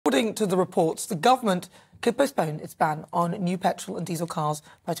according to the reports, the government could postpone its ban on new petrol and diesel cars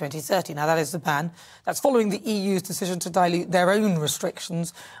by 2030. Now, that is the ban. That's following the EU's decision to dilute their own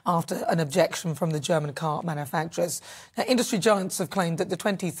restrictions after an objection from the German car manufacturers. Now, industry giants have claimed that the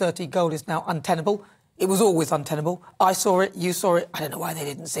 2030 goal is now untenable. It was always untenable. I saw it, you saw it. I don't know why they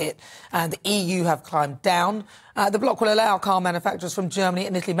didn't see it. And the EU have climbed down. The bloc will allow car manufacturers from Germany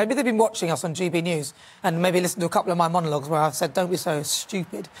and Italy. Maybe they've been watching us on GBNews and maybe listened to a couple of my monologues where I've said, don't be so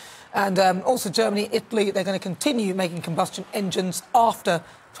stupid. And also Germany, Italy, they're going to continue making combustion engines after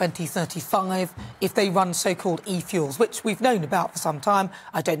 2035 if they run so-called e-fuels, which we've known about for some time.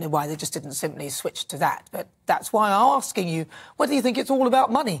 I don't know why they just didn't simply switch to that. But that's why I'm asking you, whether you think it's all about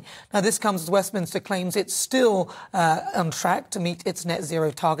money. Now, this comes as Westminster claims it's still on track to meet its net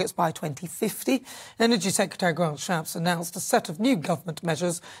zero targets by 2050. Energy Secretary Grant Shapps announced a set of new government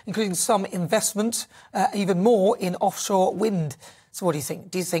measures, including some investment, even more in offshore wind. So what do you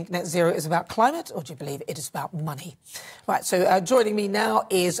think? Do you think net zero is about climate, or do you believe it is about money? Right, so joining me now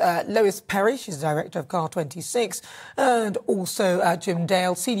is Lois Perry. She's the director of Car 26, and also Jim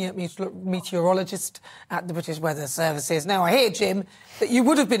Dale, senior meteorologist at the British Weather Services. Now, I hear, Jim, that you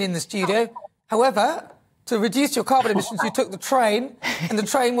would have been in the studio. However, to reduce your carbon emissions, you took the train, and the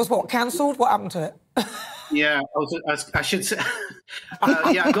train was, what, cancelled? What happened to it? Yeah, I should say...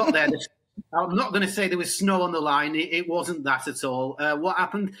 yeah, I got there. I'm not going to say there was snow on the line. It wasn't that at all. What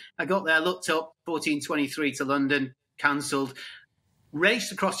happened? I got there, looked up, 14:23 to London, cancelled,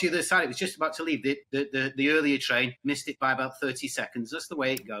 raced across the other side. It was just about to leave the earlier train, missed it by about 30 seconds. That's the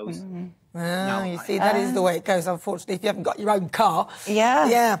way it goes. Mm-hmm. Well, you see, that is the way it goes, unfortunately, if you haven't got your own car. Yeah.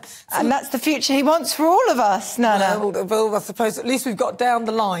 Yeah. So, and that's the future he wants for all of us, Nana. Well, I suppose at least we've got down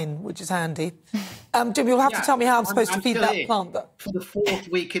the line, which is handy. Jim, you'll have to tell me how I'm supposed to feed that plant. For the fourth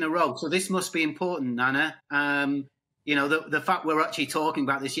week in a row, so this must be important, Nana. You know, the fact we're actually talking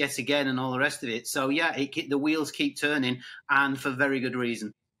about this yet again and all the rest of it. So, yeah, the wheels keep turning, and for very good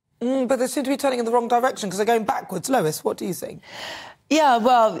reason. But they seem to be turning in the wrong direction because they're going backwards. Lois, what do you think? Yeah,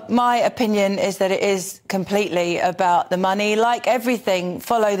 well, my opinion is that it is completely about the money. Like everything,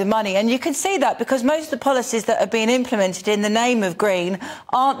 follow the money. And you can see that because most of the policies that are being implemented in the name of green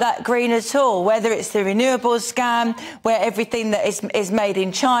aren't that green at all, whether it's the renewables scam, where everything that is made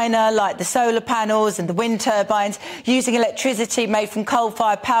in China, like the solar panels and the wind turbines, using electricity made from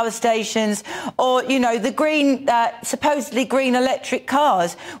coal-fired power stations, or, you know, the green, supposedly green electric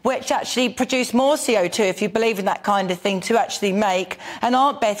cars, which actually produce more CO2, if you believe in that kind of thing, to actually make, and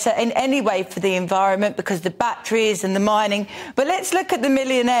aren't better in any way for the environment because the batteries and the mining. But let's look at the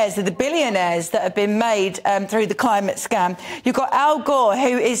millionaires and the billionaires that have been made through the climate scam. You've got Al Gore,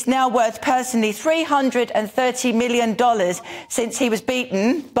 who is now worth personally $330 million since he was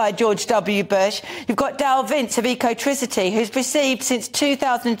beaten by George W. Bush. You've got Dale Vince of Ecotricity, who's received since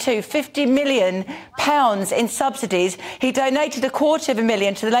 2002 £50 million in subsidies. He donated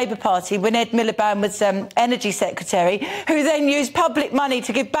 $250,000 to the Labour Party when Ed Miliband was Energy Secretary, who then used public money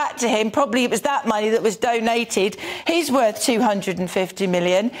to give back to him. Probably it was that money that was donated. He's worth $250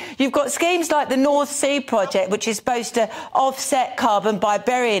 million. You've got schemes like the North Sea project, which is supposed to offset carbon by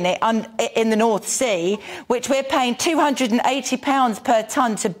burying it in the North Sea, which we're paying £280 per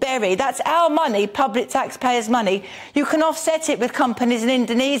tonne to bury. That's our money, public taxpayers' money. You can offset it with companies in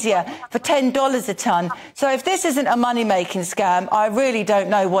Indonesia for $10 a tonne. So if this isn't a money-making scam, I really don't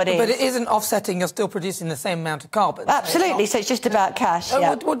know what is. But it isn't offsetting. You're still producing the same amount of carbon. Absolutely. So it's just about cash.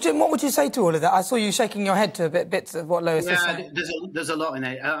 Yeah. Jim, what would you say to all of that? I saw you shaking your head to bits of what Lois was saying. There's a lot in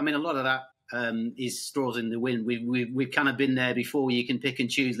it. I mean, a lot of that is straws in the wind. We've kind of been there before. You can pick and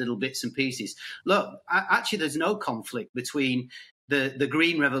choose little bits and pieces. Look, actually, there's no conflict between the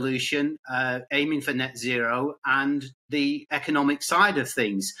green revolution, aiming for net zero, and the economic side of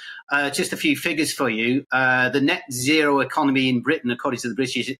things. Just a few figures for you. The net zero economy in Britain, according to the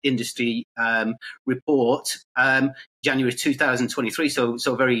British Industry report, January 2023,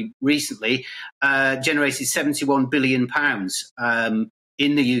 so very recently, generated £71 billion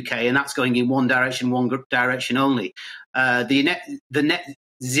in the UK, and that's going in one direction only. The net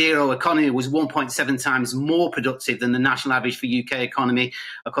zero economy was 1.7 times more productive than the national average for UK economy,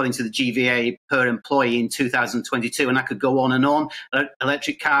 according to the GVA per employee in 2022. And I could go on and on.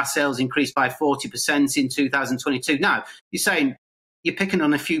 Electric car sales increased by 40% in 2022. Now, you're saying you're picking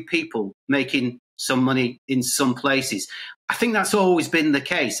on a few people making some money in some places. I think that's always been the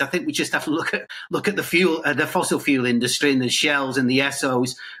case. I think we just have to look at the fossil fuel industry and the Shells and the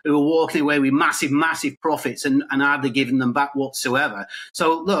Essos who are walking away with massive profits and hardly giving them back whatsoever.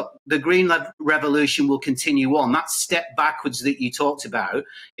 So look, the green revolution will continue on. That step backwards that you talked about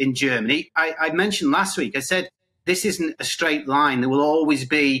in Germany, I mentioned last week. I said this isn't a straight line. There will always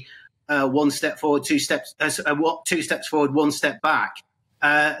be one step forward, two steps forward, one step back.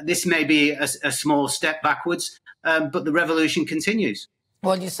 This may be a small step backwards, but the revolution continues.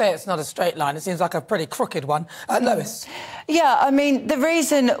 Well, you say it's not a straight line. It seems like a pretty crooked one. Lois? Yeah, I mean, the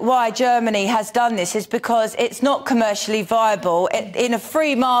reason why Germany has done this is because it's not commercially viable. In a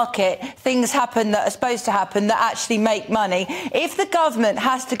free market, things happen that are supposed to happen that actually make money. If the government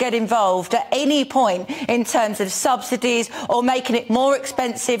has to get involved at any point in terms of subsidies or making it more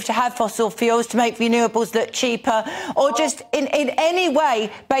expensive to have fossil fuels to make renewables look cheaper, or just in any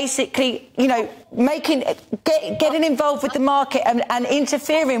way, basically, you know, getting involved with the market and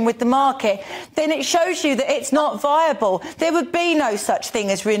interfering with the market, then it shows you that it's not viable. There would be no such thing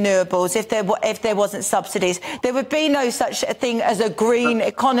as renewables if there wasn't subsidies. There would be no such a thing as a green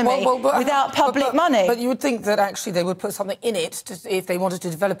economy without public money. But you would think that actually they would put something in it if they wanted to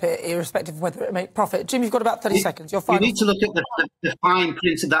develop it, irrespective of whether it make profit. Jim, you've got about 30 seconds. Your final. You need to look at the fine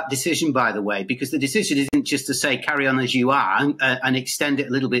print of that decision, by the way, because the decision isn't just to say carry on as you are and extend it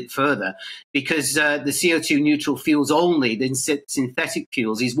a little bit further, because the CO2 neutral fuels only, the synthetic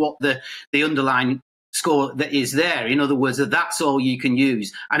fuels, is what the underlying score that is there. In other words, that's all you can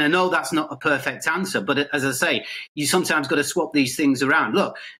use. And I know that's not a perfect answer, but as I say, you sometimes got to swap these things around.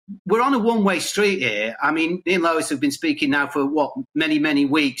 Look, we're on a one-way street here. I mean, me and Lois have been speaking now for many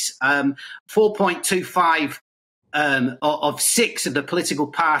weeks. 4.25 of 6 of the political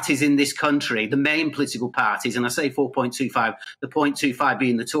parties in this country, the main political parties, and I say 4.25, the 0.25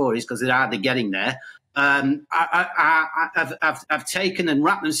 being the Tories because they're hardly getting there, have taken and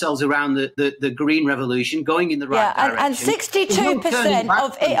wrapped themselves around the green revolution, going in the right direction. And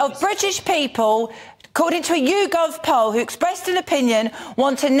 62% of British people, according to a YouGov poll, who expressed an opinion,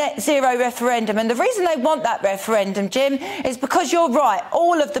 want a net zero referendum. And the reason they want that referendum, Jim, is because you're right.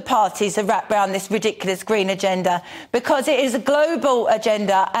 All of the parties are wrapped around this ridiculous green agenda, because it is a global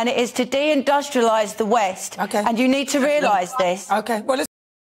agenda and it is to deindustrialise the West. Okay. And you need to realise this. Okay. Well,